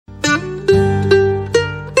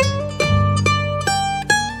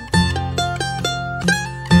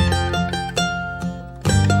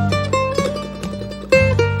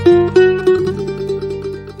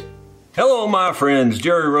friends,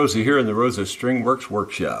 Jerry Rosa here in the Rosa String Works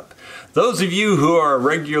Workshop. Those of you who are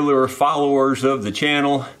regular followers of the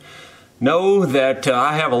channel know that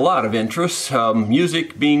I have a lot of interests,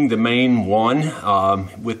 music being the main one,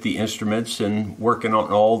 with the instruments and working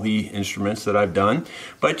on all the instruments that I've done.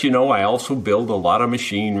 But you know, I also build a lot of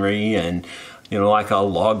machinery and like a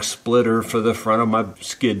log splitter for the front of my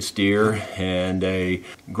skid steer, and a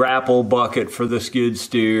grapple bucket for the skid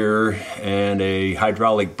steer, and a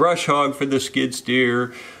hydraulic brush hog for the skid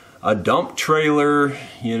steer, a dump trailer,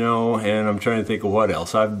 and I'm trying to think of what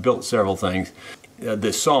else. I've built several things.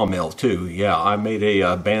 The sawmill too. Yeah, I made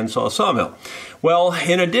a bandsaw sawmill. Well,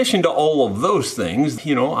 in addition to all of those things,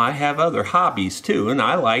 I have other hobbies too, and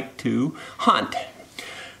I like to hunt.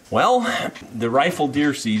 Well, the rifle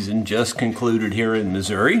deer season just concluded here in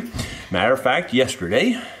Missouri. Matter of fact,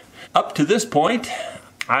 yesterday. Up to this point,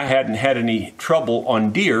 I hadn't had any trouble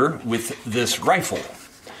on deer with this rifle.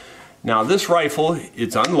 Now this rifle,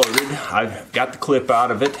 it's unloaded. I've got the clip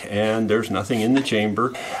out of it and there's nothing in the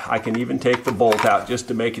chamber. I can even take the bolt out just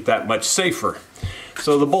to make it that much safer.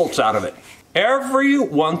 So the bolt's out of it. Every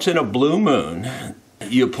once in a blue moon,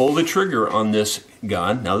 you pull the trigger on this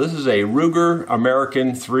gun. Now this is a Ruger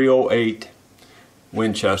American 308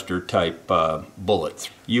 Winchester type bullet.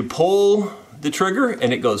 You pull the trigger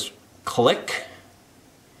and it goes click.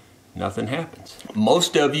 Nothing happens.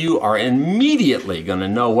 Most of you are immediately going to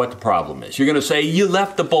know what the problem is. You're going to say you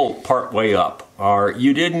left the bolt part way up, or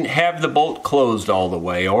you didn't have the bolt closed all the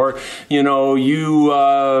way, or you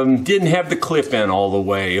didn't have the clip in all the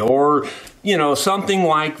way, or something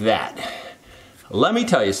like that. Let me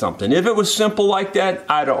tell you something. If it was simple like that,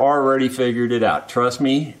 I'd have already figured it out. Trust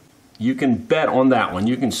me, you can bet on that one.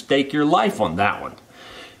 You can stake your life on that one.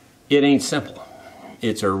 It ain't simple.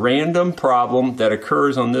 It's a random problem that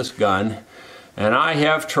occurs on this gun, and I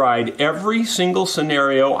have tried every single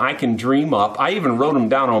scenario I can dream up. I even wrote them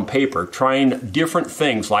down on paper, trying different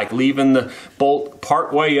things like leaving the bolt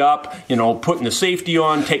part way up, putting the safety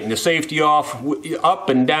on, taking the safety off, up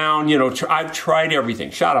and down. I've tried everything.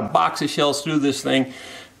 Shot a box of shells through this thing.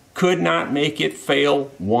 Could not make it fail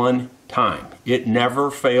one time. It never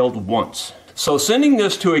failed once. So sending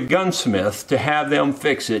this to a gunsmith to have them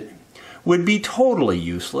fix it would be totally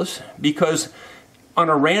useless, because on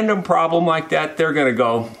a random problem like that, they're going to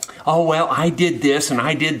go, oh, well, I did this and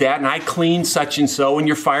I did that and I cleaned such and so and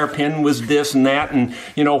your fire pin was this and that and,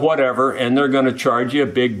 whatever, and they're going to charge you a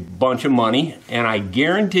big bunch of money, and I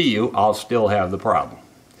guarantee you I'll still have the problem.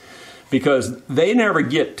 Because they never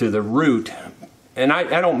get to the root, and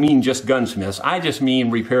I don't mean just gunsmiths, I just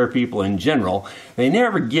mean repair people in general. They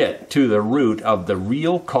never get to the root of the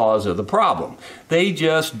real cause of the problem. They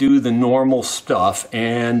just do the normal stuff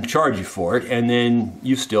and charge you for it, and then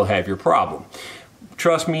you still have your problem.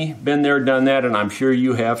 Trust me, been there, done that, and I'm sure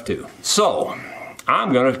you have too. So,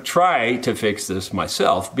 I'm going to try to fix this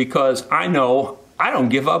myself, because I know I don't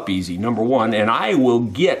give up easy, number one, and I will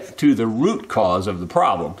get to the root cause of the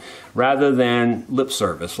problem rather than lip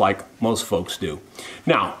service like most folks do.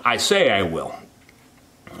 Now, I say I will.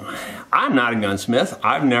 I'm not a gunsmith.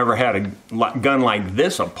 I've never had a gun like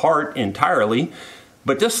this apart entirely,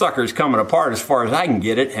 but this sucker's coming apart as far as I can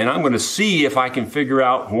get it, and I'm going to see if I can figure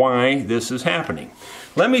out why this is happening.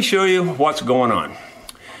 Let me show you what's going on.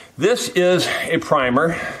 This is a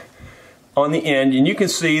primer on the end, and you can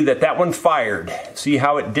see that that one fired. See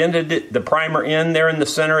how it dented it, the primer in there in the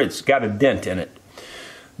center? It's got a dent in it.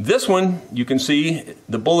 This one, you can see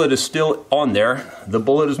the bullet is still on there. The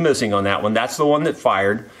bullet is missing on that one. That's the one that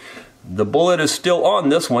fired. The bullet is still on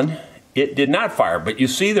this one. It did not fire, but you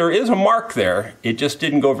see there is a mark there. It just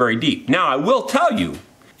didn't go very deep. Now, I will tell you,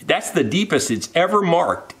 that's the deepest it's ever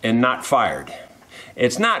marked and not fired.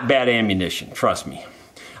 It's not bad ammunition, trust me.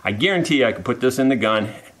 I guarantee you I can put this in the gun,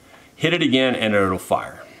 hit it again, and it'll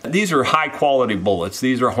fire. These are high quality bullets.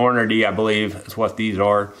 These are Hornady, I believe, is what these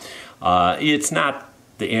are. It's not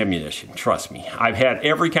the ammunition, trust me. I've had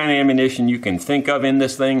every kind of ammunition you can think of in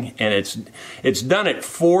this thing, and it's done it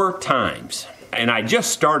 4 times. And I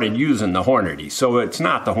just started using the Hornady, so it's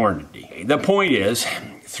not the Hornady. The point is,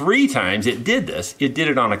 3 times it did this. It did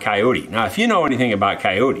it on a coyote. Now, if you know anything about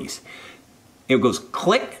coyotes, it goes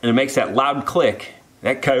click, and it makes that loud click.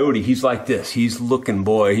 That coyote, he's like this. He's looking,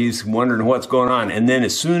 boy. He's wondering what's going on. And then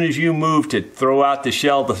as soon as you move to throw out the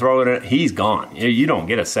shell to throw it in, he's gone. You don't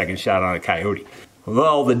get a second shot on a coyote.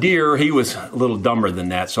 Well, the deer, he was a little dumber than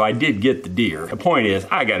that, so I did get the deer. The point is,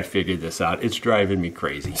 I got to figure this out. It's driving me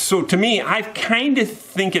crazy. So to me, I kind of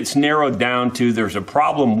think it's narrowed down to there's a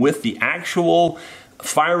problem with the actual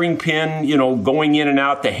firing pin, you know, going in and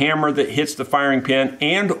out, the hammer that hits the firing pin,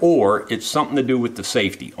 and or it's something to do with the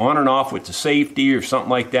safety, on and off with the safety or something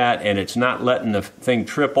like that, and it's not letting the thing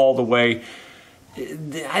trip all the way.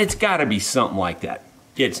 It's got to be something like that.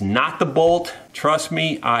 It's not the bolt. Trust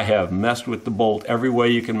me, I have messed with the bolt every way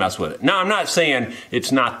you can mess with it. Now, I'm not saying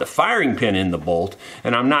it's not the firing pin in the bolt,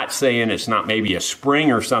 and I'm not saying it's not maybe a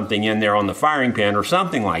spring or something in there on the firing pin or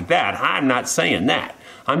something like that. I'm not saying that.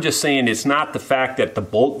 I'm just saying it's not the fact that the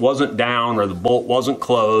bolt wasn't down or the bolt wasn't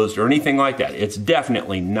closed or anything like that. It's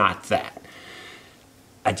definitely not that.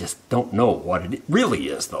 I just don't know what it really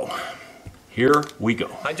is, though. Here we go.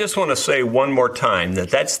 I just want to say one more time that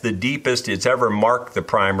that's the deepest it's ever marked the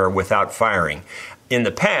primer without firing. In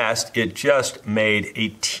the past, it just made a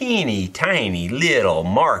teeny tiny little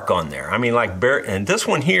mark on there. I mean, like, and this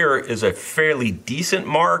one here is a fairly decent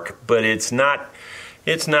mark, but it's not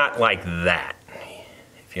like that,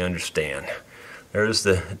 if you understand. There's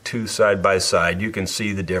the two side by side. You can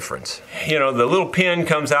see the difference. You know, the little pin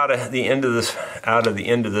comes out of the end of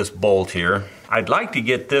this bolt here. I'd like to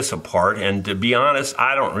get this apart, and to be honest,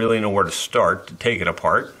 I don't really know where to start to take it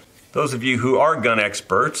apart. Those of you who are gun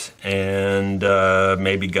experts and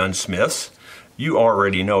maybe gunsmiths, you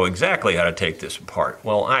already know exactly how to take this apart.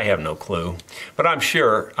 Well, I have no clue, but I'm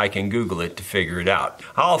sure I can Google it to figure it out.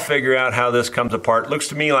 I'll figure out how this comes apart. Looks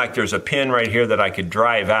to me like there's a pin right here that I could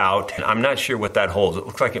drive out. I'm not sure what that holds. It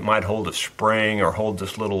looks like it might hold a spring or hold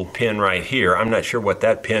this little pin right here. I'm not sure what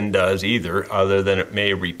that pin does either, other than it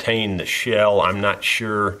may retain the shell. I'm not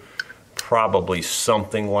sure. Probably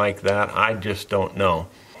something like that. I just don't know.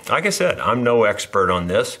 Like I said, I'm no expert on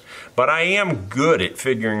this, but I am good at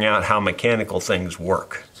figuring out how mechanical things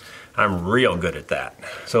work. I'm real good at that.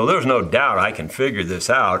 So there's no doubt I can figure this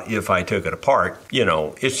out if I took it apart. You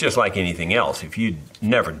know, it's just like anything else. If you'd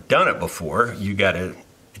never done it before, it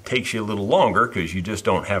takes you a little longer because you just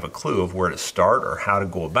don't have a clue of where to start or how to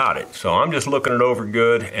go about it. So I'm just looking it over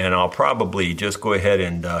good, and I'll probably just go ahead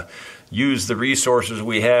and use the resources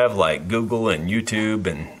we have like Google and YouTube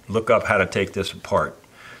and look up how to take this apart.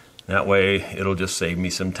 That way, it'll just save me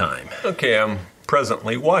some time. Okay, I'm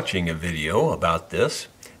presently watching a video about this,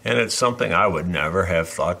 and it's something I would never have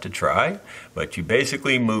thought to try, but you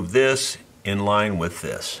basically move this in line with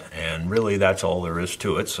this, and really that's all there is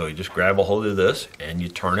to it. So you just grab a hold of this, and you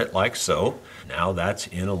turn it like so. Now that's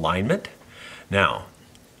in alignment. Now,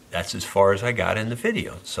 that's as far as I got in the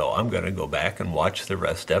video, so I'm going to go back and watch the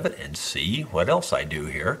rest of it and see what else I do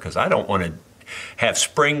here, because I don't want to have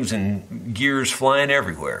springs and gears flying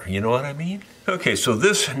everywhere. You know what I mean? Okay, so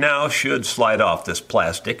this now should slide off this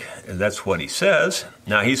plastic. That's what he says.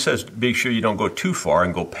 Now he says be sure you don't go too far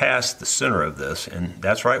and go past the center of this, and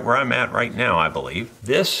that's right where I'm at right now, I believe.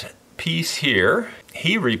 This piece here,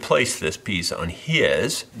 he replaced this piece on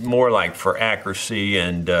his, more like for accuracy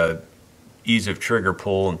and ease of trigger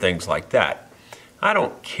pull and things like that. I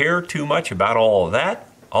don't care too much about all of that.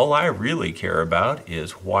 All I really care about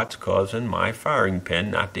is what's causing my firing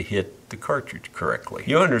pin not to hit the cartridge correctly.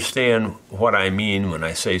 You understand what I mean when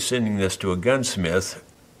I say sending this to a gunsmith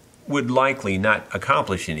would likely not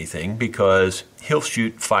accomplish anything, because he'll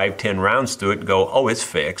shoot 5-10 rounds through it and go, oh, it's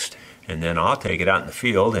fixed. And then I'll take it out in the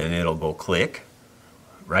field and it'll go click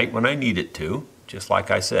right when I need it to. Just like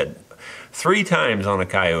I said, 3 times on a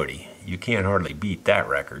coyote. You can't hardly beat that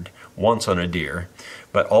record. Once on a deer.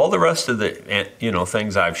 But all the rest of the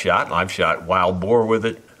things I've shot wild boar with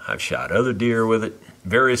it, I've shot other deer with it,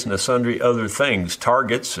 various and sundry other things,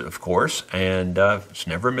 targets of course, and it's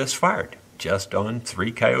never misfired, just on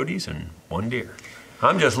 3 coyotes and 1 deer.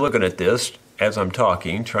 I'm just looking at this as I'm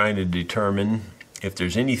talking, trying to determine if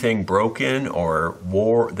there's anything broken or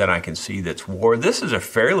wore that I can see that's wore. This is a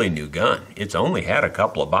fairly new gun. It's only had a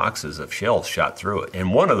couple of boxes of shells shot through it.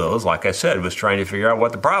 And one of those, like I said, was trying to figure out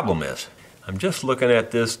what the problem is. I'm just looking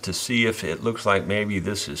at this to see if it looks like maybe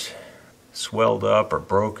this is swelled up or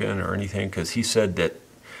broken or anything, because he said that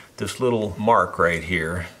this little mark right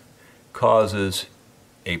here causes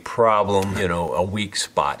a problem, a weak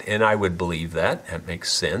spot. And I would believe that. That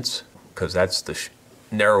makes sense, because that's the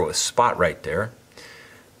narrowest spot right there.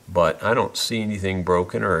 But I don't see anything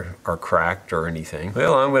broken or cracked or anything.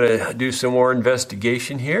 Well, I'm going to do some more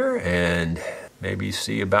investigation here and maybe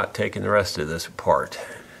see about taking the rest of this apart.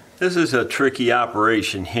 This is a tricky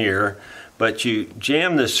operation here, but you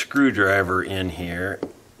jam this screwdriver in here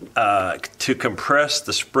to compress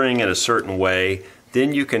the spring in a certain way.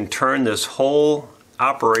 Then you can turn this whole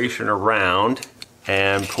operation around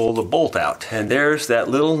and pull the bolt out. And there's that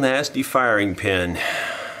little nasty firing pin.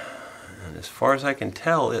 As far as I can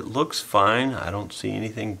tell, it looks fine. I don't see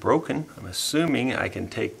anything broken. I'm assuming I can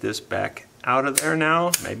take this back out of there now.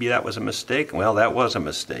 Maybe that was a mistake. Well, that was a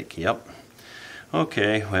mistake, yep.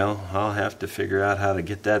 Okay, well, I'll have to figure out how to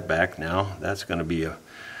get that back now. That's going to be a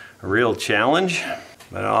real challenge,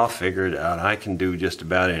 but I'll figure it out. I can do just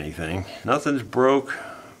about anything. Nothing's broke,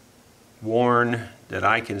 worn that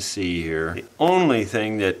I can see here. The only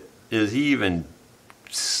thing that is even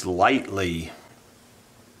slightly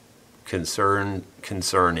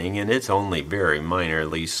concerning, and it's only very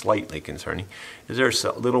minorly slightly concerning, is there's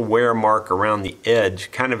a little wear mark around the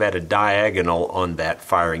edge, kind of at a diagonal on that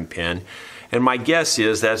firing pin. And my guess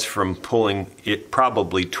is that's from pulling, it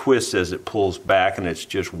probably twists as it pulls back, and it's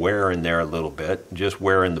just wearing there a little bit. Just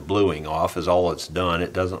wearing the bluing off is all it's done.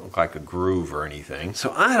 It doesn't look like a groove or anything.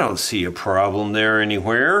 So I don't see a problem there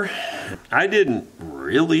anywhere. I didn't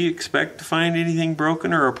really expect to find anything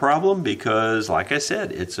broken or a problem because, like I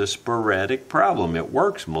said, it's a sporadic problem. It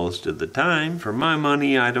works most of the time. For my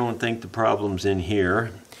money, I don't think the problem's in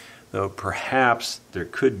here. Though perhaps there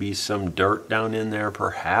could be some dirt down in there,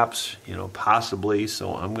 perhaps, you know, possibly,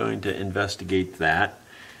 so I'm going to investigate that.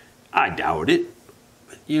 I doubt it,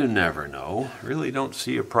 but you never know. Really don't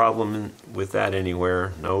see a problem with that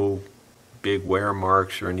anywhere. No big wear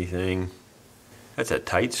marks or anything. That's a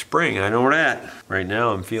tight spring, I know that. Right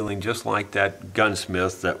now I'm feeling just like that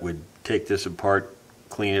gunsmith that would take this apart,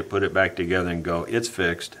 clean it, put it back together and go, it's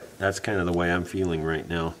fixed. That's kind of the way I'm feeling right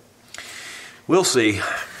now. We'll see.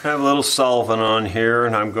 I have a little solvent on here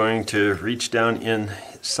and I'm going to reach down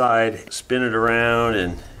inside, spin it around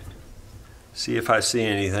and see if I see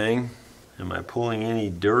anything. Am I pulling any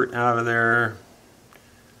dirt out of there?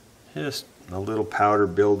 Just a little powder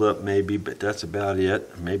buildup maybe, but that's about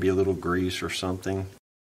it. Maybe a little grease or something.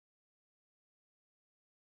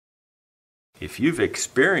 If you've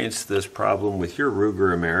experienced this problem with your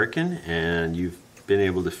Ruger American and you've been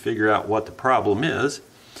able to figure out what the problem is,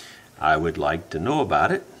 I would like to know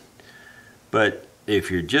about it. But if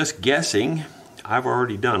you're just guessing, I've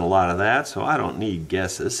already done a lot of that, so I don't need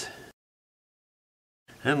guesses.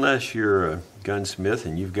 Unless you're a gunsmith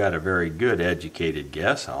and you've got a very good educated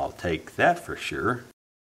guess, I'll take that for sure.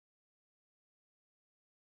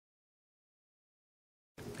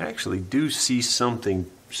 I actually do see something,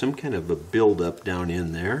 some kind of a buildup down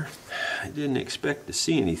in there. I didn't expect to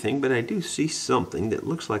see anything, but I do see something that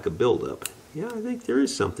looks like a buildup. Yeah, I think there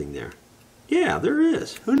is something there. Yeah, there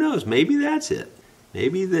is. Who knows? Maybe that's it.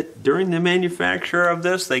 Maybe that during the manufacture of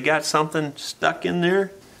this, they got something stuck in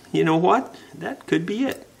there. You know what? That could be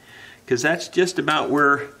it. Because that's just about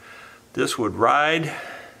where this would ride.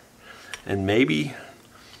 And maybe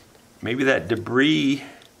that debris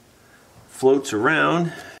floats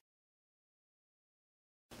around.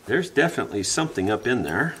 There's definitely something up in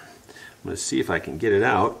there. I'm going to see if I can get it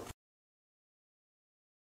out.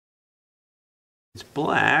 It's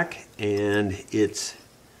black and it's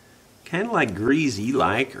kind of like greasy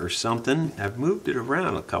like or something. I've moved it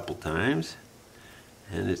around a couple times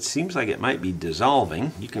and it seems like it might be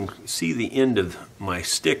dissolving. You can see the end of my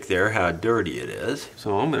stick there, how dirty it is.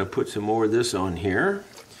 So I'm going to put some more of this on here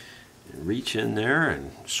and reach in there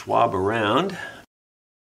and swab around.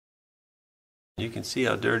 You can see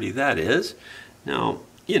how dirty that is. Now,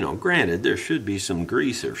 you know, granted, there should be some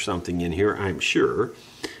grease or something in here, I'm sure.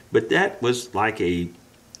 But that was like a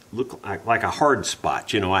hard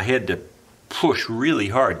spot. You know, I had to push really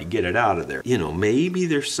hard to get it out of there. You know, maybe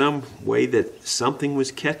there's some way that something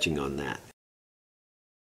was catching on that.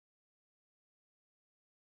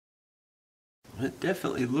 It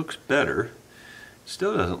definitely looks better.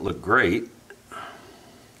 Still doesn't look great.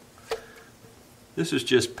 This is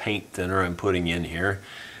just paint thinner I'm putting in here.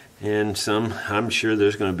 And I'm sure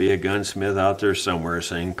there's going to be a gunsmith out there somewhere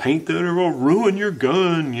saying, paint thinner will ruin your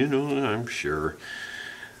gun, you know, I'm sure.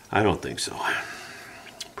 I don't think so.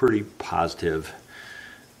 Pretty positive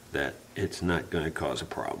that it's not going to cause a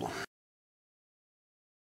problem.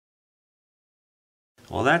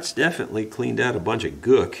 Well, that's definitely cleaned out a bunch of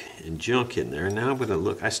gook and junk in there. Now I'm going to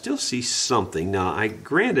look. I still see something. Now,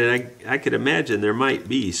 granted, I could imagine there might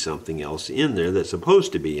be something else in there that's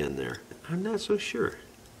supposed to be in there. I'm not so sure.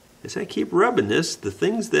 As I keep rubbing this, the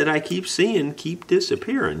things that I keep seeing keep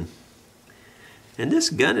disappearing. And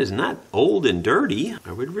this gun is not old and dirty.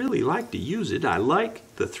 I would really like to use it. I like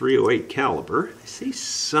the .308 caliber. I see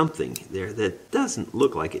something there that doesn't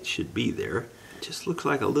look like it should be there. It just looks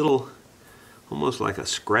like a little, almost like a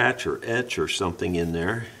scratch or etch or something in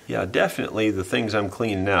there. Yeah, definitely the things I'm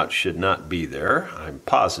cleaning out should not be there. I'm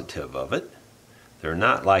positive of it. They're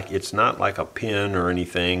not like, it's not like a pin or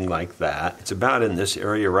anything like that. It's about in this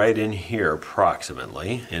area right in here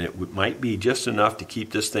approximately, and it might be just enough to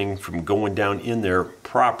keep this thing from going down in there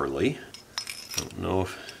properly. I don't know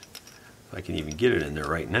if I can even get it in there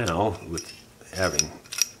right now with having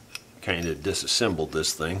kind of disassembled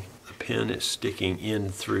this thing. The pin is sticking in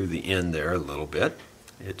through the end there a little bit.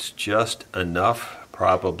 It's just enough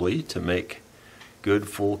probably to make good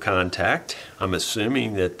full contact. I'm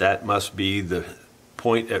assuming that that must be the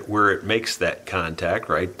point at where it makes that contact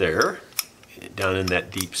right there, down in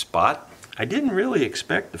that deep spot. I didn't really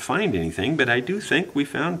expect to find anything, but I do think we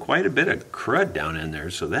found quite a bit of crud down in there,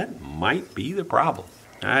 so that might be the problem.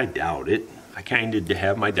 I doubt it. I kind of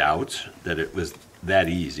have my doubts that it was that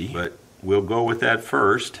easy, but we'll go with that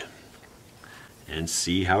first and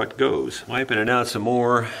see how it goes. Wiping it out some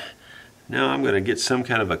more. Now I'm going to get some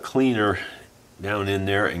kind of a cleaner down in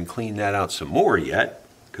there and clean that out some more yet,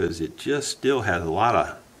 because it just still has a lot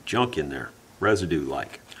of junk in there,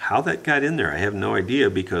 residue-like. How that got in there, I have no idea,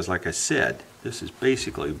 because like I said, this is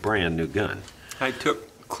basically a brand new gun. I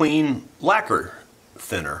took clean lacquer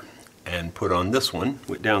thinner and put on this one,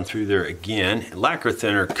 went down through there again. Lacquer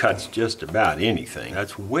thinner cuts just about anything.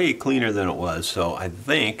 That's way cleaner than it was, so I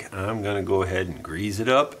think I'm gonna go ahead and grease it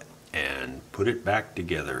up and put it back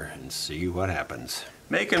together and see what happens.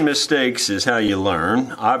 Making mistakes is how you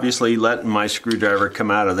learn. Obviously, letting my screwdriver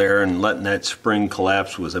come out of there and letting that spring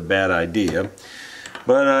collapse was a bad idea.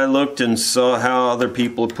 But I looked and saw how other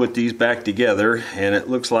people put these back together, and it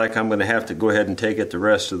looks like I'm going to have to go ahead and take it the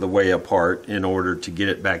rest of the way apart in order to get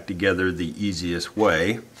it back together the easiest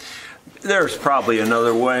way. There's probably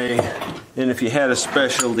another way, and if you had a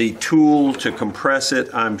specialty tool to compress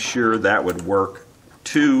it, I'm sure that would work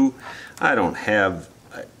too. I don't have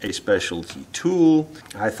a specialty tool.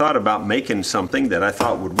 I thought about making something that I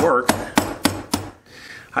thought would work.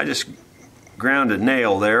 I just ground a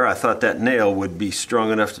nail there. I thought that nail would be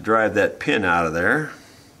strong enough to drive that pin out of there.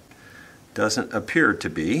 Doesn't appear to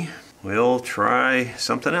be. We'll try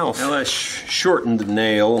something else. Now I shortened the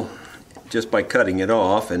nail just by cutting it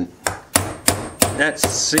off, and that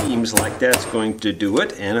seems like that's going to do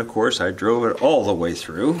it. And of course I drove it all the way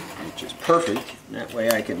through, which is perfect. That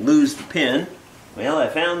way I can lose the pin. Well, I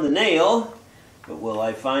found the nail, but will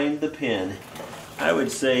I find the pin? I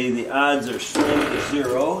would say the odds are slim to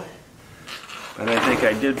 0, but I think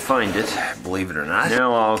I did find it, believe it or not.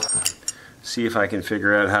 Now I'll see if I can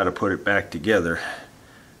figure out how to put it back together.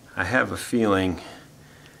 I have a feeling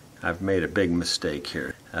I've made a big mistake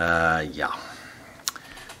here. Yeah,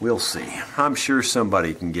 we'll see. I'm sure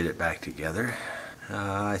somebody can get it back together.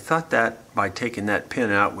 I thought that by taking that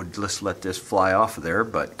pin out would just let this fly off of there,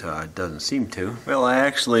 but it doesn't seem to. Well, I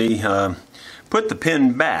actually put the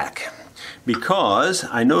pin back because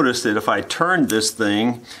I noticed that if I turned this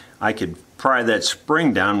thing, I could pry that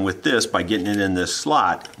spring down with this by getting it in this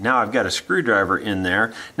slot. Now I've got a screwdriver in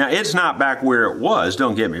there. Now it's not back where it was,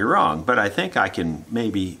 don't get me wrong, but I think I can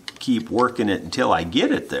maybe keep working it until I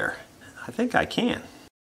get it there. I think I can.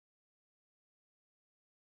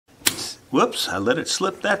 Whoops, I let it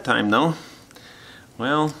slip that time though.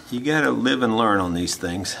 Well, you gotta live and learn on these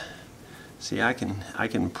things. See, I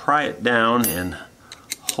can pry it down and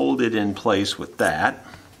hold it in place with that.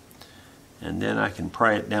 And then I can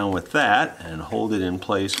pry it down with that and hold it in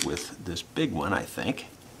place with this big one, I think.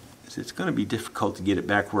 It's gonna be difficult to get it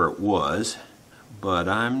back where it was, but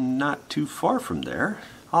I'm not too far from there.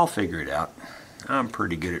 I'll figure it out. I'm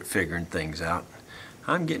pretty good at figuring things out.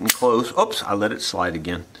 I'm getting close. Oops, I let it slide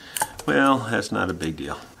again. Well, that's not a big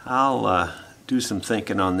deal. I'll do some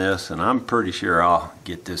thinking on this, and I'm pretty sure I'll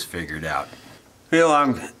get this figured out. Well,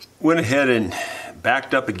 I went ahead and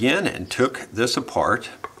backed up again and took this apart.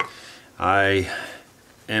 I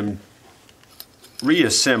am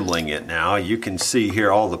reassembling it now. You can see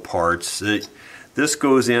here all the parts. This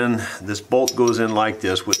goes in, this bolt goes in like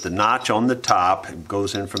this with the notch on the top. It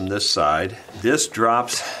goes in from this side. This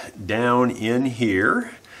drops down in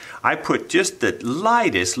here. I put just the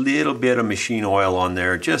lightest little bit of machine oil on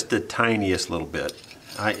there, just the tiniest little bit,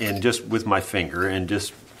 and just with my finger, and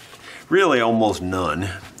just really almost none,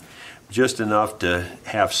 just enough to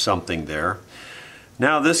have something there.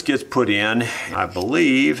 Now this gets put in. I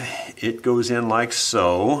believe it goes in like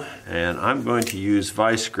so, and I'm going to use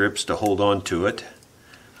vice grips to hold on to it.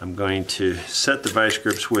 I'm going to set the vice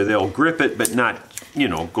grips where they'll grip it, but not, you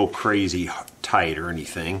know, go crazy tight or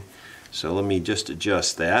anything. So let me just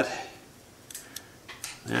adjust that.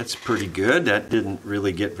 That's pretty good. That didn't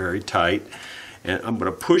really get very tight. And I'm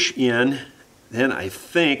going to push in. Then I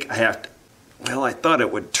think I have to, well, I thought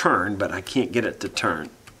it would turn, but I can't get it to turn.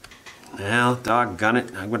 Well, doggone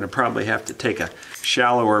it, I'm going to probably have to take a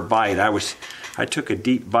shallower bite. I took a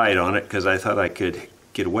deep bite on it because I thought I could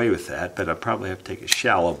get away with that, but I'll probably have to take a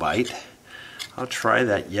shallow bite. I'll try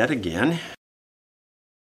that yet again.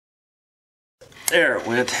 There it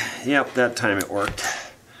went. Yep, that time it worked.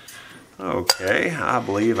 Okay, I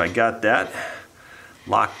believe I got that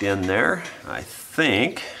locked in there. I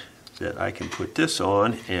think that I can put this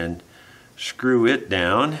on and screw it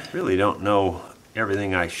down. Really don't know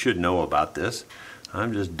everything I should know about this.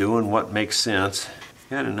 I'm just doing what makes sense.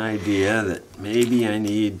 Got an idea that maybe I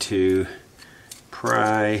need to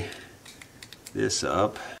pry this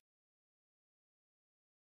up.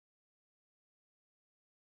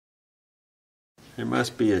 There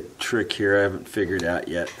must be a trick here I haven't figured out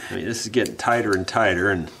yet. I mean, this is getting tighter and tighter,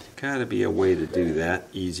 and gotta be a way to do that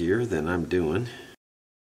easier than I'm doing.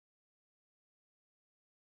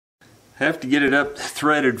 Have to get it up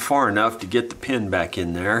threaded far enough to get the pin back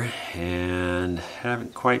in there, and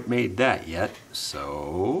haven't quite made that yet,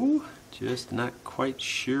 so just not quite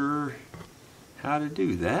sure how to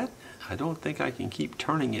do that. I don't think I can keep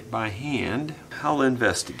turning it by hand. I'll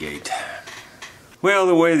investigate. Well,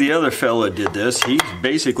 the way the other fella did this, he's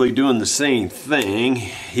basically doing the same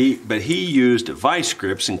thing, but he used vice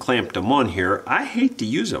grips and clamped them on here. I hate to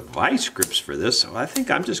use a vice grips for this, so I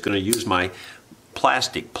think I'm just going to use my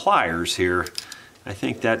plastic pliers here. I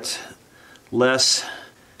think that's less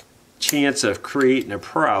chance of creating a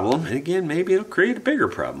problem. And again, maybe it'll create a bigger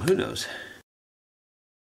problem. Who knows?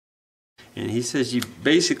 And he says you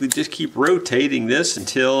basically just keep rotating this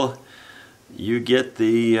until you get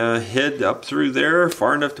the head up through there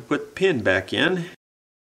far enough to put the pin back in.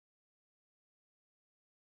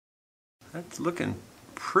 That's looking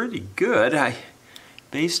pretty good.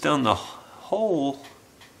 Based on the hole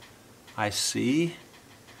I see,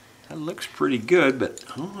 that looks pretty good, but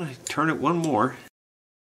I'm going to turn it one more.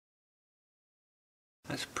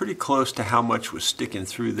 That's pretty close to how much was sticking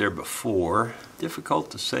through there before.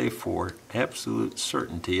 Difficult to say for absolute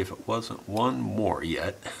certainty if it wasn't one more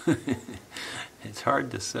yet. It's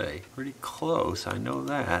hard to say. Pretty close, I know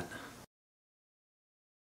that.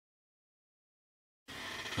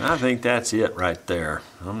 I think that's it right there.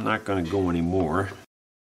 I'm not going to go any more.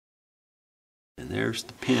 And there's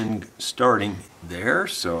the pin starting there.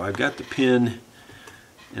 So I've got the pin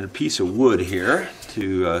and a piece of wood here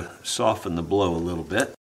to soften the blow a little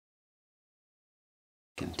bit.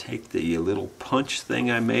 I can take the little punch thing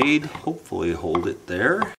I made, hopefully hold it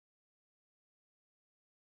there.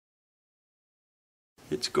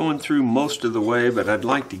 It's going through most of the way, but I'd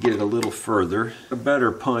like to get it a little further. A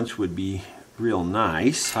better punch would be real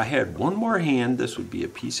nice. If I had one more hand, this would be a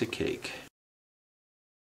piece of cake.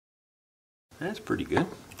 That's pretty good.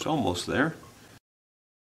 It's almost there.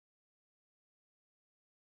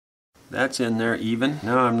 That's in there even.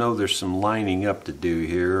 Now I know there's some lining up to do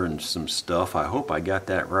here and some stuff. I hope I got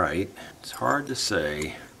that right. It's hard to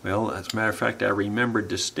say. Well, as a matter of fact, I remember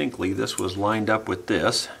distinctly this was lined up with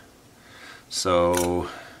this. So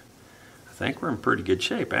I think we're in pretty good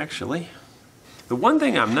shape, actually. The one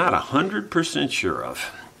thing I'm not 100% sure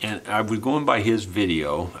of, and I was going by his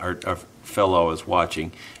video, our fellow I was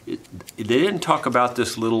watching, they didn't talk about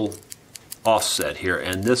this little offset here,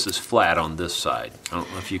 and this is flat on this side. I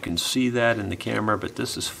don't know if you can see that in the camera, but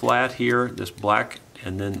this is flat here, this black,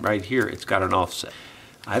 and then right here it's got an offset.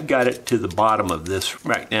 I've got it to the bottom of this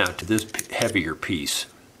right now, to this heavier piece.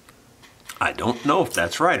 I don't know if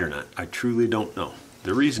that's right or not. I truly don't know.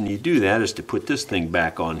 The reason you do that is to put this thing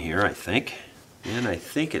back on here, I think. And I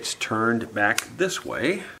think it's turned back this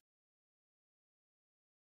way.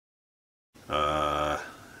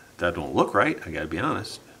 That don't look right, I gotta be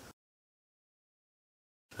honest.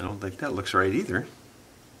 I don't think that looks right either.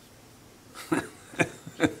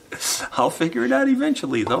 I'll figure it out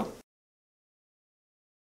eventually though.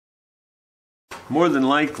 More than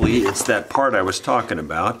likely, it's that part I was talking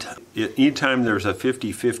about. Anytime there's a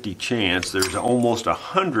 50-50 chance, there's almost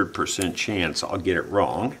 100% chance I'll get it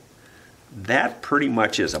wrong. That pretty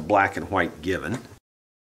much is a black and white given.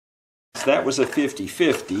 If that was a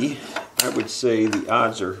 50-50, I would say the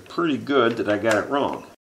odds are pretty good that I got it wrong.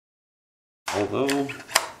 Although,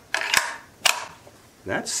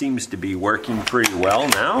 that seems to be working pretty well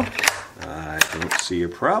now. I don't see a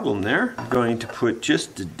problem there. I'm going to put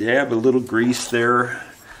just a dab, a little grease there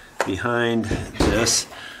behind this.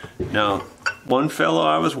 Now, one fellow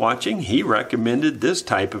I was watching, he recommended this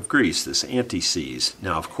type of grease, this anti-seize.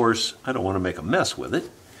 Now, of course, I don't want to make a mess with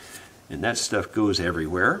it, and that stuff goes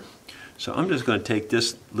everywhere. So I'm just going to take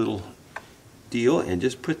this little deal and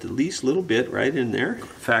just put the least little bit right in there. In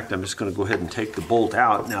fact, I'm just going to go ahead and take the bolt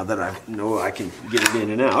out now that I know I can get it in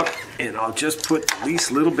and out. And I'll just put the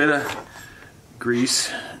least little bit of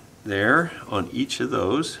grease there on each of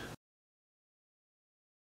those.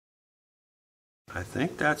 I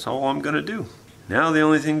think that's all I'm going to do. Now the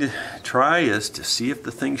only thing to try is to see if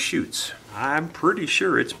the thing shoots. I'm pretty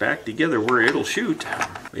sure it's back together where it'll shoot,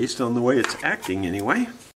 based on the way it's acting anyway.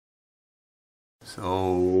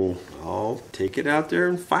 So I'll take it out there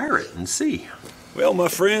and fire it and see. Well, my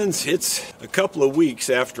friends, it's a couple of weeks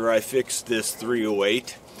after I fixed this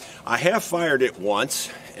 308. I have fired it once,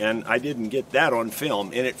 and I didn't get that on film,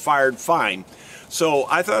 and it fired fine. So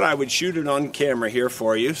I thought I would shoot it on camera here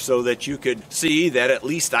for you so that you could see that at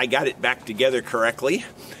least I got it back together correctly.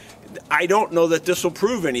 I don't know that this will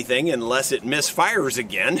prove anything unless it misfires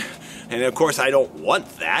again. And of course I don't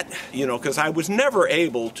want that, you know, because I was never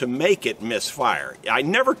able to make it misfire. I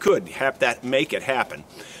never could make it happen.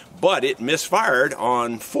 But it misfired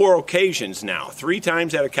on 4 occasions now. 3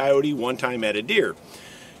 times at a coyote, 1 time at a deer.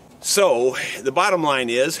 So the bottom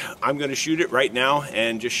line is I'm going to shoot it right now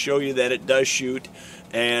and just show you that it does shoot,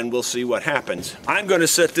 and we'll see what happens. I'm going to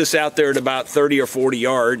set this out there at about 30 or 40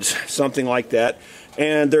 yards, something like that.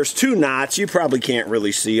 And there's 2 knots. You probably can't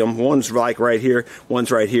really see them. One's like right here,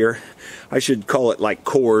 one's right here. I should call it like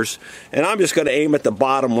cores. And I'm just going to aim at the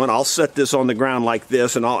bottom one. I'll set this on the ground like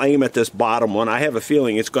this, and I'll aim at this bottom one. I have a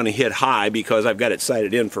feeling it's going to hit high because I've got it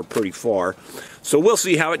sighted in for pretty far. So we'll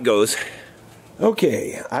see how it goes.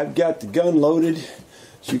 Okay, I've got the gun loaded.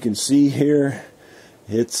 As you can see here,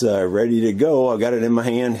 it's ready to go. I got it in my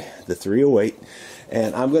hand, the 308,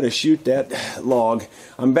 and I'm going to shoot that log.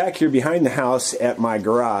 I'm back here behind the house at my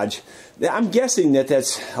garage. I'm guessing that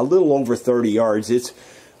that's a little over 30 yards. It's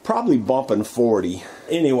probably bumping 40.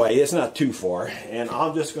 Anyway, it's not too far, and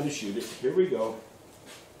I'm just going to shoot it. Here we go.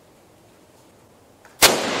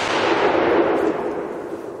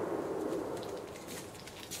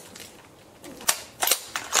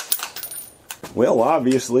 Well,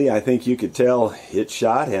 obviously, I think you could tell it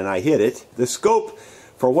shot, and I hit it. The scope,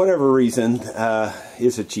 for whatever reason,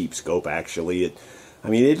 is a cheap scope, actually. I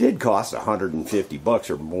mean, it did cost $150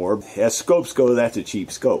 or more. As scopes go, that's a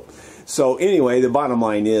cheap scope. So anyway, the bottom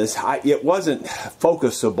line is, it wasn't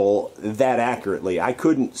focusable that accurately. I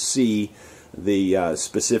couldn't see the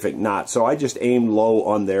specific knot, so I just aimed low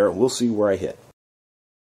on there. We'll see where I hit.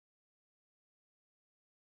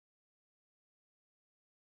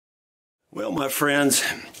 Well, my friends,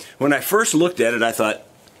 when I first looked at it, I thought,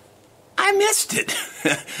 I missed it.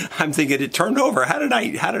 I'm thinking it turned over. How did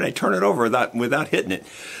I turn it over without hitting it?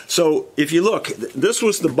 So if you look, this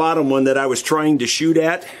was the bottom one that I was trying to shoot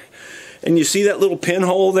at. And you see that little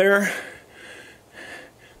pinhole there?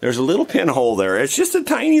 There's a little pinhole there. It's just a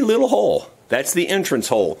tiny little hole. That's the entrance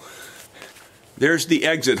hole. There's the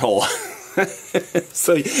exit hole.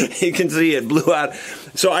 So you can see it blew out.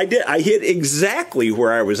 So I hit exactly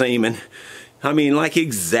where I was aiming. I mean, like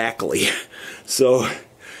exactly. So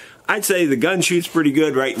I'd say the gun shoots pretty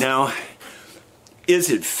good right now.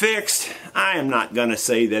 Is it fixed? I am not going to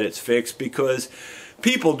say that it's fixed, because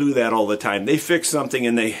people do that all the time. They fix something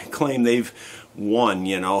and they claim they've won,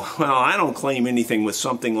 you know. Well, I don't claim anything with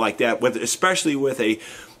something like that, especially with a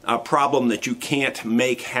problem that you can't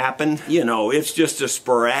make happen. You know, it's just a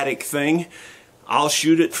sporadic thing. I'll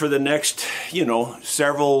shoot it for the next, you know,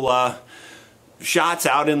 several shots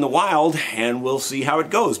out in the wild, and we'll see how it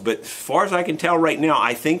goes. But as far as I can tell right now,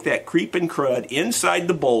 I think that creeping crud inside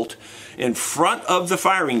the bolt in front of the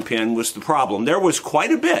firing pin was the problem. There was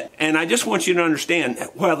quite a bit, and I just want you to understand,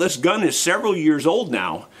 well, this gun is several years old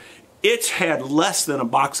now. It's had less than a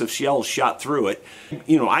box of shells shot through it.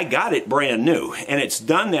 You know, I got it brand new, and it's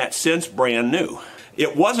done that since brand new.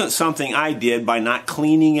 It wasn't something I did by not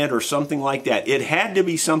cleaning it or something like that. It had to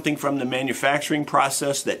be something from the manufacturing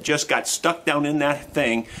process that just got stuck down in that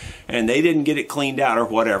thing, and they didn't get it cleaned out or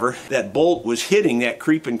whatever. That bolt was hitting that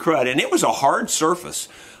creeping crud, and it was a hard surface.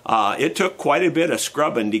 It took quite a bit of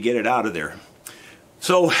scrubbing to get it out of there.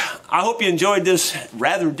 So I hope you enjoyed this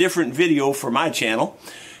rather different video for my channel.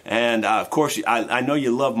 And of course, I know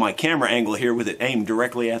you love my camera angle here with it aimed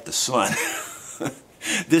directly at the sun.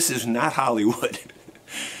 This is not Hollywood.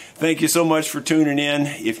 Thank you so much for tuning in.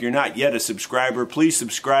 If you're not yet a subscriber, please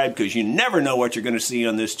subscribe, because you never know what you're going to see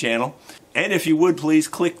on this channel. And if you would, please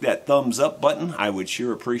click that thumbs up button. I would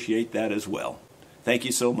sure appreciate that as well. Thank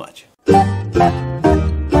you so much.